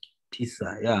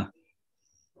 9, yeah.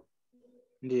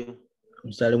 Ndio.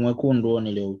 Mstari mwekundu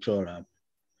niliouchora hapo.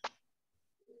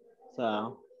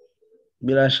 Sawa.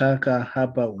 Bila shaka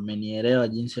hapa umenielewa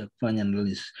jinsi ya kufanya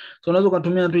analysis. So unaweza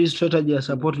kutumia tu hii strategy ya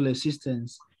support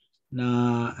resistance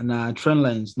na trend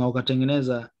lines na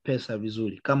ukatengeneza pesa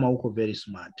vizuri kama uko very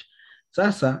smart.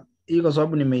 Sasa hii kwa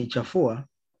sababu nimeichafua,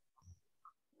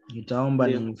 nitaomba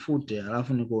nifute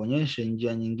alafu nikuonyeshe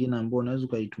njia nyingine ambayo unaweza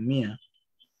ukaitumia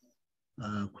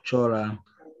kuchora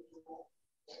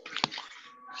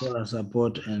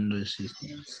support and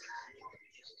resistance.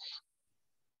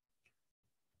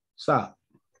 Sawa.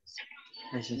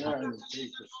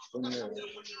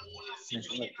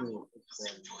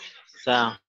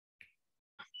 Sawa.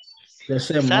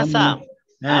 Sasa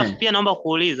pia naomba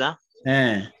kuuliza.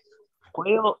 Kwa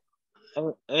hiyo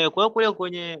kule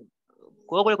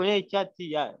kwenye chart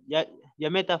ya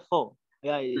metaphor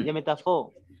ya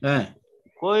metaphor.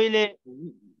 Kwa hiyo ile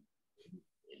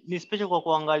ni special kwa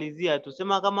kuangalizia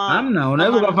tusema kama hamna,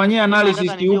 unaweza kufanyia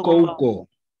analysis huko.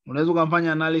 Unaweza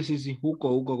kufanya analysis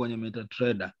huko kwenye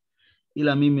MetaTrader.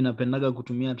 Ila mimi napendaga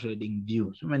kutumia trading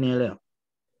view. Umenielewa?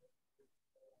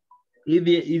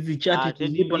 Hizi chart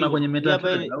zipo na kwenye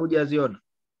MetaTrader hujaziona?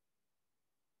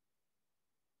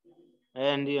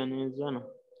 Ndio nimeziona.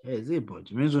 Zipo.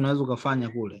 Means unaweza kufanya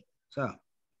kule. Sawa.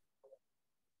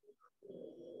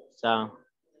 Sawa.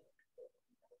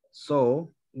 So,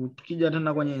 ukija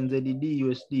tena kwenye NZD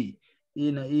USD,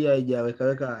 hii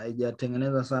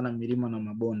haijatengeneza sana milima na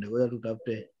mabonde. Wewe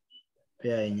tutafute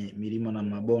pia yenye milima na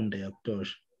mabonde ya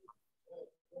kutosha.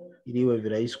 Ili iwe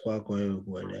virahisi kwako wewe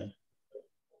kuelewa.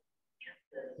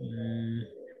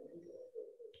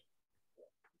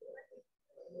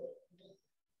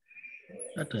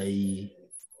 Hata hii.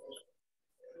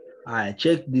 Haya,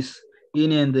 check this. Hii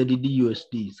ni NZD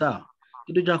USD. Sawa.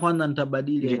 Kitu cha kwanza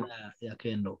nitabadili aina ya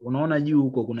candle. Unaona juu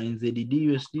huko kuna NZD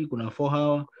USD, kuna 4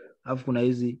 hour, alafu kuna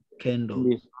hizi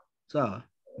candle. Sawa?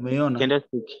 Umeiona?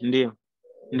 Candlestick, ndio.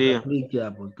 Ndio. Click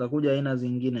hapo. Tutakuja aina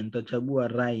zingine, nitachagua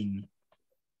line.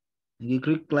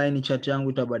 Nikiclick line chart yangu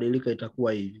itabadilika,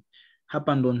 itakuwa hivi.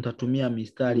 Hapa ndo nitatumia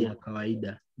mistari ya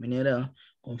kawaida. Umenielewa?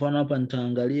 Kwa mfano hapa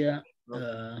nitaangalia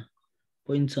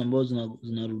points ambazo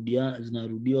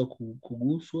zinarudiwa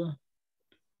kuguswa.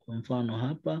 Kwa mfano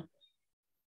hapa.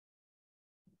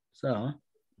 Sawa?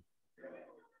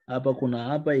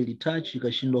 Hapa ili touch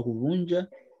ikashindwa kuvunja.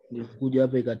 Kuja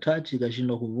hapa ikatouch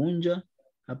ikashindwa kuvunja.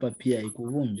 Hapa pia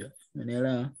ikuvunja.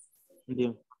 Umenielewa?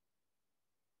 Ndio.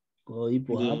 Kwa hiyo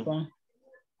ipo hapa.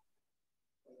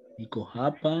 Iko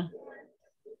hapa.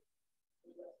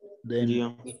 Then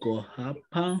iko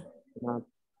hapa.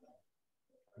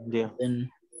 Ndio. Then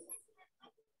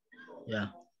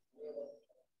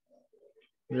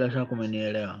bila shaka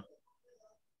umenielewa.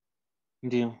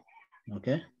 Ndio.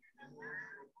 Okay.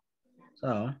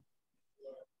 Sawa.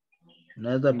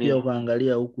 Unaweza pia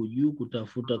ukaangalia huku juu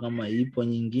kutafuta kama ipo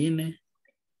nyingine.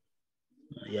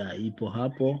 Ipo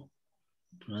hapo.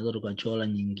 Tunaweza tukachora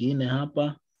nyingine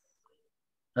hapa.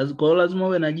 Lazima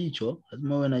uwe na jicho.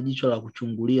 Lazima uwe na jicho la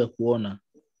kuchungulia kuona.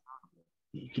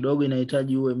 Kidogo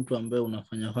inahitaji uwe mtu ambaye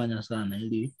unafanya sana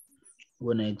ili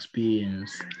uwe na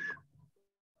experience.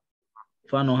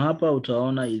 Mfano hapa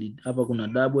utaona hapa kuna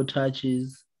double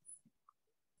touches.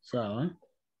 Sawa?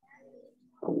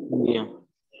 Ndio.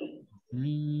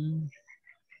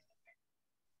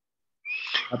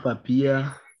 Hapa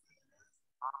pia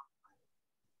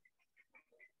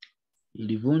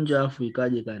ilivunja afu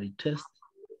ikaje ka retest.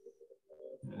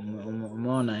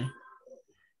 Umeona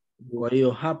Kwa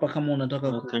hiyo hapa kama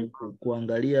unataka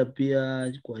kuangalia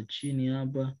pia kwa chini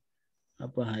hapa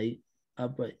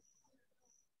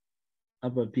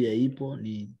hapa pia ipo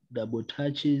ni double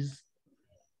touches.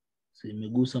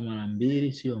 Imegusa mara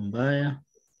mbili, sio mbaya.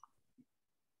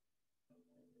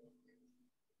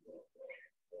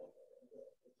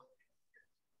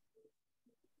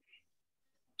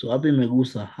 So hapa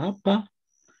imegusa hapa,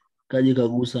 kaji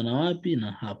kagusa na wapi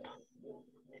na hapa.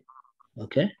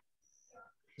 Okay?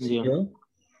 Ndio.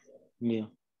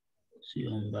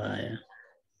 Sio mbaya.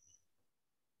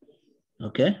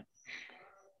 Okay?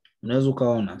 Unaweza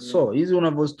ukaona. So hizi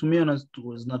unavyozitumia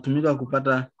zinatumika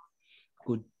kupata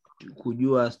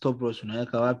kujua stop loss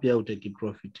unaweka wapi au take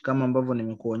profit, kama ambavyo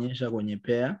nimekuonyesha kwenye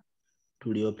pair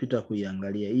tuliyopita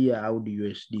kuiangalia hii ya Audi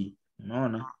USD.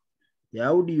 Unaona? Ya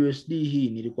Audi USD hii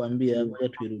nilikwambia ngoja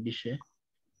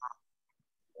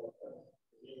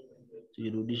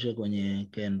tuirudishe kwenye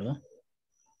kendo.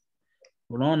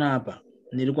 Unaona hapa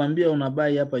nilikwambia una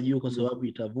buy hapa juu kwa sababu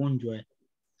itavunjwa.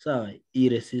 Sawa, hii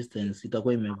resistance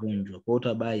itakuwa imevunjwa, kwa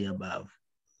uta buy above.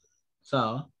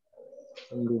 Sawa?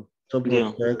 Stop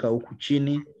loss utaweka huku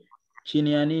chini.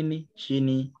 Chini ya nini?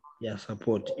 Chini ya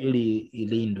support ili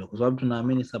ilindwe, kwa sababu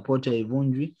tunaamini support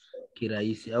haivunjwi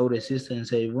kirahisi au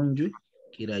resistance haivunjwi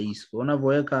kirahisi. Kwa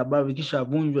unavyoweka above kisha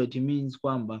vunjwa, it means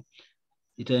kwamba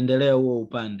itaendelea huo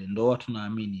upande, ndio watu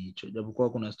tunaamini hicho. Japokuwa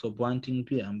kuna stop hunting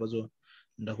pia ambazo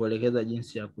nitakuelekeza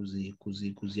jinsi ya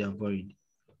kuzi avoid.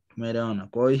 Tumeelewana?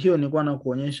 Kwa hiyo nilikuwa na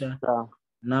kuonyesha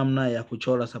namna ya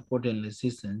kuchora support and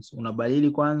resistance.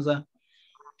 Unabadili kwanza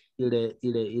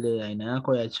ile aina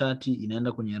yako ya chati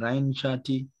inaenda kwenye line chart.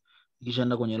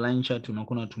 Ikishaenda kwenye line chart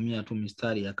unakuwa unatumia tu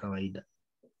mistari ya kawaida.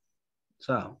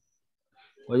 Sawa?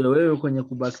 Kwa hiyo wewe kwenye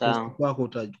kubacktest kwako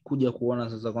utakuja kuona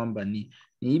sasa kwamba ni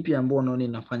ipi ambayo unaona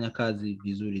inafanya kazi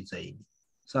vizuri zaidi.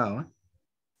 Sawa?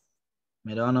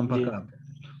 Umeelewana mpaka hapo?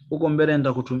 Huko mbele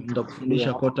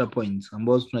nitakufundisha quarter points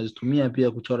ambazo tunazitumia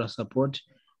pia kuchora support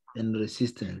and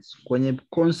resistance. Kwenye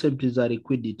concept za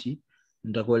liquidity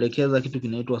nitakuelekeza kitu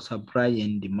kinaitwa supply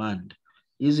and demand.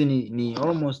 Hizi ni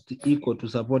almost equal to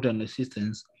support and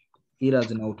resistance, ila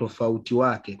zina utofauti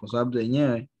wake kwa sababu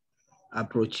zenyewe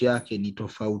approach yake ni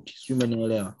tofauti. Sio,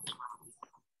 umenielewa?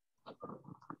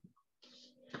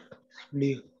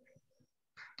 Ndio.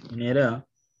 Umeelewa?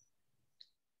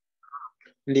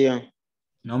 Ndio.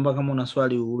 Naomba kama una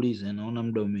swali uulize, naona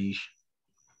muda umeisha.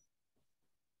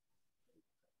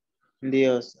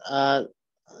 Ndio.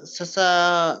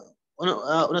 Sasa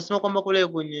unasema kwamba kule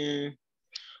kwenye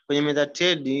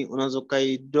MetaTrader unaweza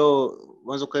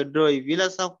kaidraw hivi, ila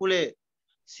sasa kule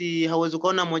si hauwezi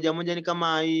kuona moja moja, ni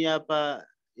kama hii hapa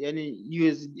yani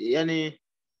USD yani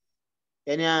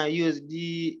USD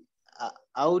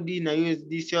Audi na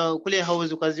USD, sio kule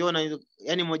hauwezi ukaziona hizo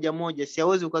yani moja moja, si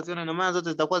hauwezi ukaziona, na maana zote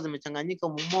zitakuwa zimechanganyika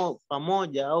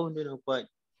pamoja, au ndio inakuwa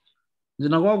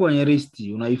zinakuwa kwenye list.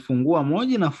 Unaifungua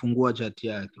moja na fungua chart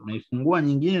yake, unaifungua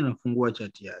nyingine na fungua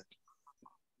chart yake.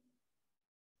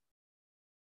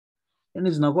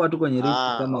 Yani zinakuwa tu kwenye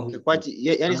list kama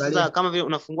okay. Yani sasa kama vile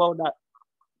unafungua order.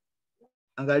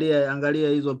 Angalia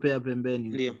hizo pair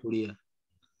pembeni kulia.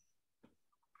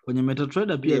 Kwenye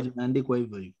MetaTrader pia zimeandikwa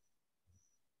hivyo hivyo.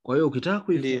 Kwa hiyo ukitaka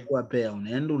kuifungua pair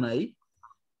unaenda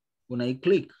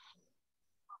unai-click.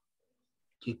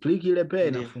 Ukiklik ile pair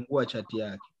inafungua chart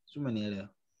yake. Sio, umenielewa?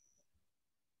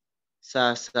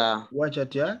 Sasa kwa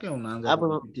chart yake unaanza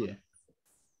kupitia.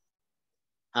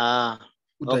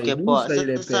 Okay, poa.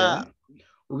 Sasa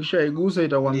ukishaigusa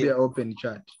itakwambia open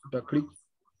chart. Uta-click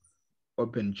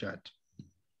open chart.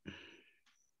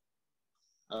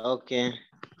 Okay.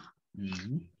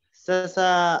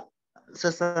 Sasa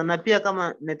na pia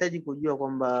kama nahitaji kujua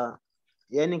kwamba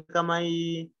yani kama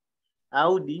hii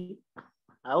Audi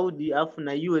afu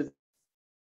na USD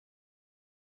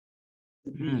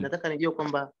nataka nijue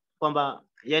kwamba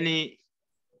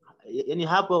yani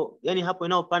hapo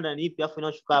inayopanda ni ipi afu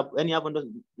inayoshuka hapo, yani hapo ndo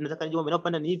nataka nijue kwamba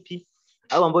inayopanda ni ipi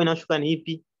au ambayo inayoshuka ni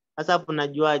ipi. Sasa hapo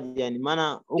najuaje yani?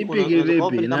 Maana huko unaweza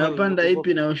open kama inayopanda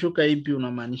ipi na inayoshuka ipi,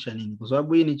 unamaanisha nini? Kwa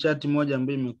sababu hii ni chart moja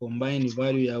ambayo imecombine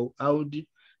value ya Audi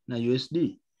na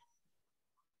USD.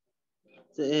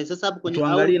 Sasa hapo kwenye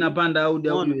tuangalie inapanda Audi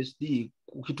au USD,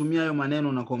 ukitumia hayo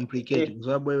maneno na complicate kwa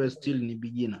sababu wewe still ni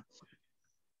beginner.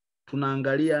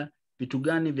 Tunaangalia vitu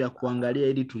gani vya kuangalia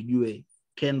ili tujue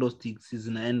candlesticks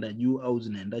zinaenda juu au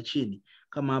zinaenda chini.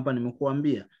 Kama hapa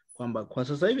nimekuambia kwamba kwa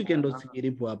sasa hivi candlestick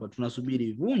ilipo hapa tunasubiri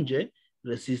ivunje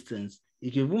resistance.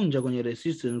 Ikivunja kwenye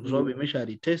resistance kwa sababu imesha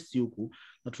retest huku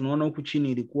na tunaona huku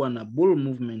chini ilikuwa na bull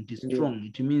movement strong,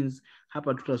 it means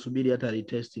hapa tutasubiri hata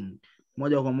retesting.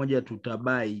 Moja kwa moja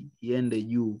tutabai iende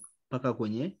juu mpaka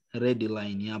kwenye red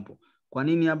line hapo. Kwa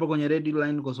nini hapa kwenye red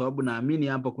line? Kwa sababu naamini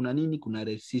hapa kuna nini? Kuna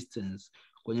resistance.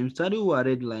 Kwenye mstari huu wa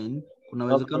red line kuna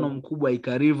uwezekano mkubwa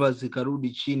ika-reverse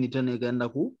ikarudi chini tena ikaenda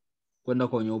kwenda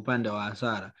kwenye upande wa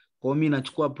hasara. Kwa hiyo mimi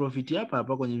nachukua profit hapa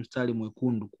hapa kwenye mstari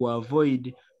mwekundu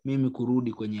avoid mimi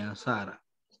kurudi kwenye hasara.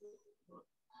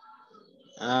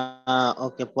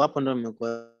 Okay, hapo ndo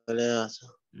nimekuelewa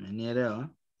sasa. Umenielewa?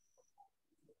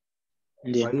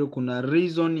 Ndio. Kwa hiyo kuna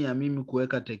reason ya mimi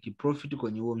kuweka take profit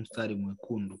kwenye huo mstari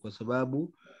mwekundu kwa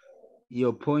sababu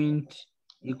hiyo point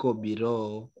iko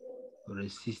below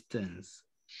resistance.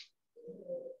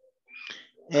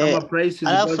 Kama prices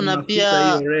zilikuwa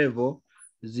zinafika hiyo level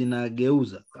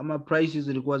zinageuza. Kama prices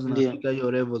zilikuwa zinafika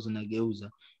hiyo level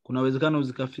zinageuza. Kuna uwezekano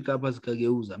zikafika hapa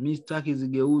zikageuza. Mimi sitaki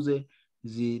zigeuze,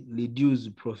 reduce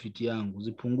profit yangu,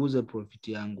 zipunguze profit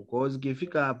yangu. Kwa hiyo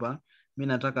zikifika hapa mimi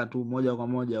nataka tu moja kwa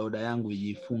moja oda yangu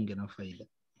ijifunge na faida.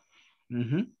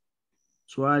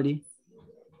 Swali?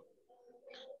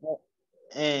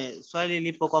 Swali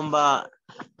lipo kwamba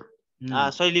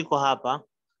swali liko hapa.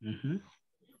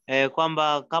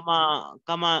 Kwamba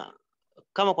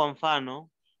kama kwa mfano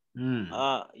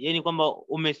yani kwamba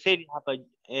umeseli hapa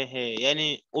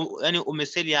yani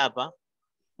umeseli hapa,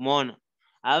 umeona?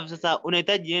 Alafu sasa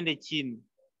unahitaji iende chini.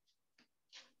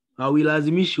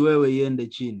 Hauilazimishi wewe iende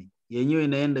chini. Yenyewe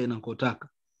inaenda inakotaka.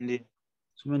 Ndio.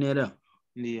 Umenielewa?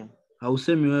 Ndio.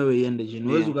 Hausemi wewe iende chini.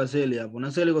 Huwezi ukaseli hapo.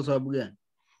 Unaseli kwa sababu gani?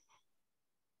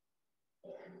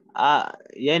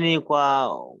 Yani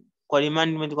kwa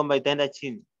demand kwamba itaenda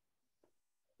chini.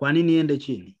 Kwa nini iende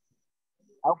chini?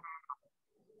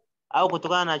 Au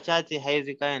kutokana na chati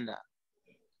haiwezi kaenda.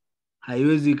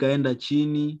 Haiwezi kaenda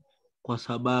chini kwa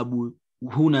sababu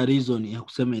huna reason ya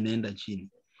kusema inaenda chini.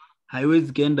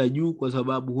 Haiwezi kaenda juu kwa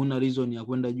sababu huna reason ya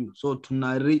kwenda juu. So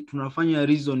tunafanya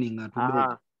reasoning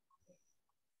atubeti.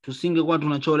 Tusingekuwa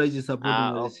tunachora hizi support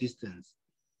na resistance.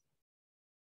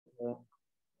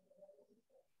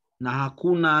 Na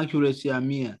hakuna accuracy ya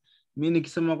 100. Mimi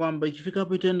nikisema kwamba ikifika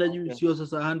hapo itaenda juu, sio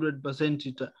sasa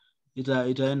 100%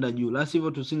 itaenda juu. La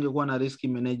sivyo tusingekuwa na risk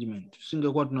management.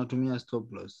 Tusingekuwa tunatumia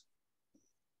stop loss.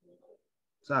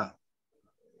 Sawa?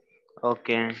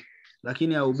 Okay.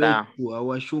 Lakini haubeti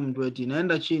au assume tu eti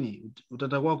inaenda chini.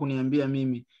 Utatakuwa kuniambia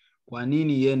mimi kwa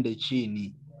nini iende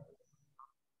chini.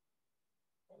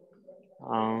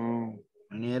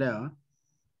 Unielewa?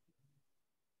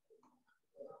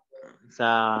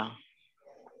 Sawa.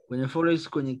 Kwenye forex,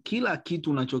 kwenye kila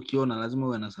kitu unachokiona lazima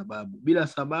uwe na sababu. Bila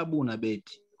sababu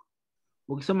unabeti.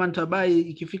 Ukisema nitabai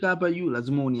ikifika hapa juu,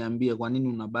 lazima uniambie kwa nini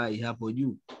unabai hapo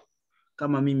juu.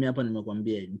 Kama mimi hapa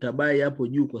nimekwambia nitabai hapo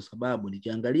juu kwa sababu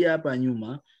nikiangalia hapa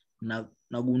nyuma na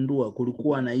nagundua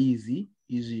kulikuwa na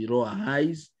hizi lower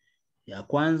highs. Ya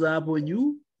kwanza hapo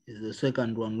juu is the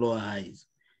second one lower highs.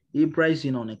 Hii price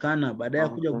inaonekana baadaye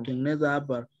kuja kutengeneza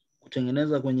hapa,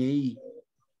 kutengeneza kwenye hii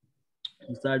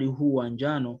mstari huu wa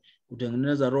njano,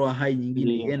 kutengeneza lower high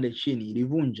nyingine iende chini,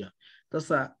 ilivunja.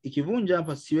 Sasa ikivunja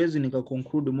hapa siwezi nika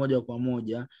conclude moja kwa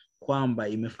moja kwamba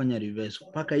imefanya reverse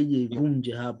mpaka ije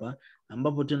ivunje hapa,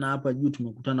 ambapo tena hapa juu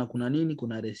tumekutana kuna nini?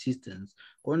 Kuna resistance.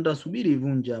 Kwa hiyo nitasubiri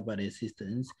ivunje hapa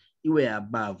resistance iwe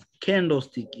above,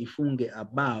 candlestick ifunge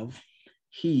above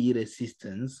hii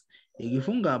resistance.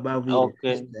 Ikifunga above hii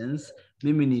resistance,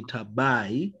 mimi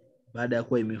nitabai baada ya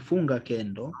kuwa imefunga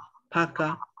candle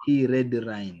paka hii red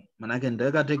line. Manake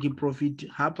nitaweka take profit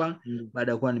hapa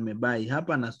baada ya kuwa nimebai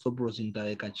hapa, na stop loss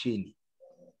nitaweka chini.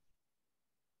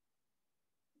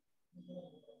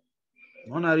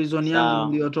 Unaona reason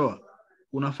yangu niliyotoa?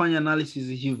 Unafanya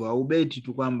analysis hivyo, au beti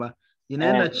tu kwamba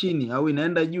inaenda chini au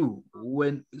inaenda juu.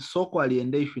 Soko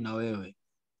aliendeshwi na wewe.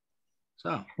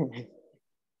 Sawa?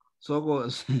 Soko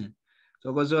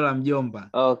sio la mjomba.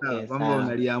 Okay, kwamba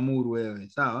unaliamuru wewe.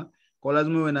 Sawa? Kwa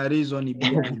lazima uwe na reason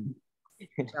behind.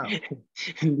 Sawa?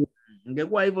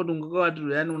 Ingekuwa hivyo tungekuwa tu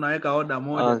yani unaweka order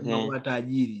moja tunakuwa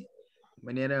tajiri.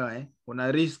 Umenielewa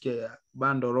Una risk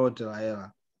bando lote la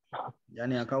hela.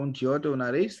 Yani account yote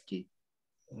una risk,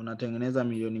 unatengeneza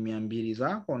milioni 200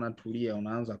 zako, unatulia,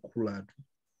 unaanza kula tu.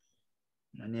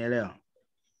 Unanielewa?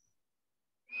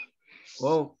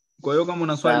 Kwa hiyo kama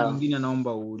una swali lingine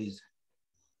naomba uulize.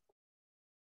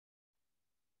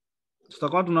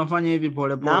 Tutakuwa tunafanya hivi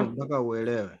pole pole mpaka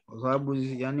uelewe. Kwa sababu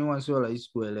yani huwa sio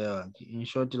rahisi kuelewa. In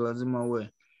short lazima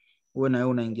uwe na wewe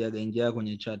unaingia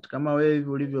kwenye chat. Kama wewe hivi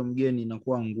ulivyo mgeni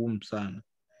inakuwa ngumu sana.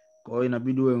 Kwa hiyo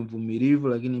inabidi uwe mvumilivu,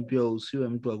 lakini pia usiwe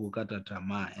mtu wa kukata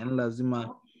tamaa. Yani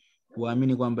lazima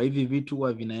uamini kwamba hivi vitu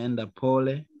huwa vinaenda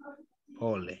pole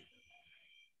pole.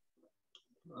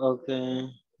 Okay.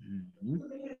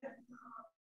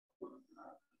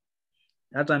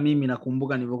 Hata mimi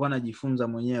nakumbuka nilipokuwa najifunza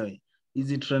mwenyewe,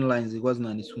 hizi trend lines zilikuwa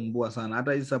zinanisumbua sana.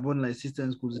 Hata hizi support na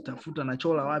resistance kuzitafuta na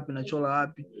chola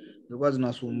wapi zilikuwa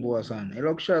zinasumbua sana.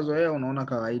 Ila ukishazoea unaona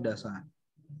kawaida sana.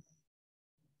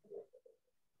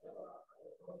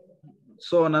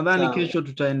 So nadhani kesho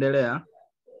tutaendelea.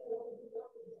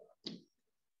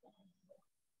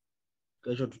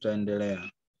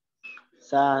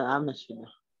 Sawa, hamna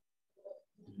shida.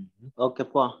 Okay,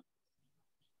 poa.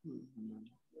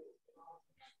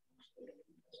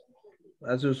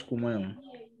 Basi usiku mwema.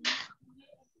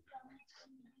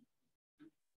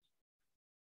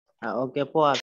 Okay, poa.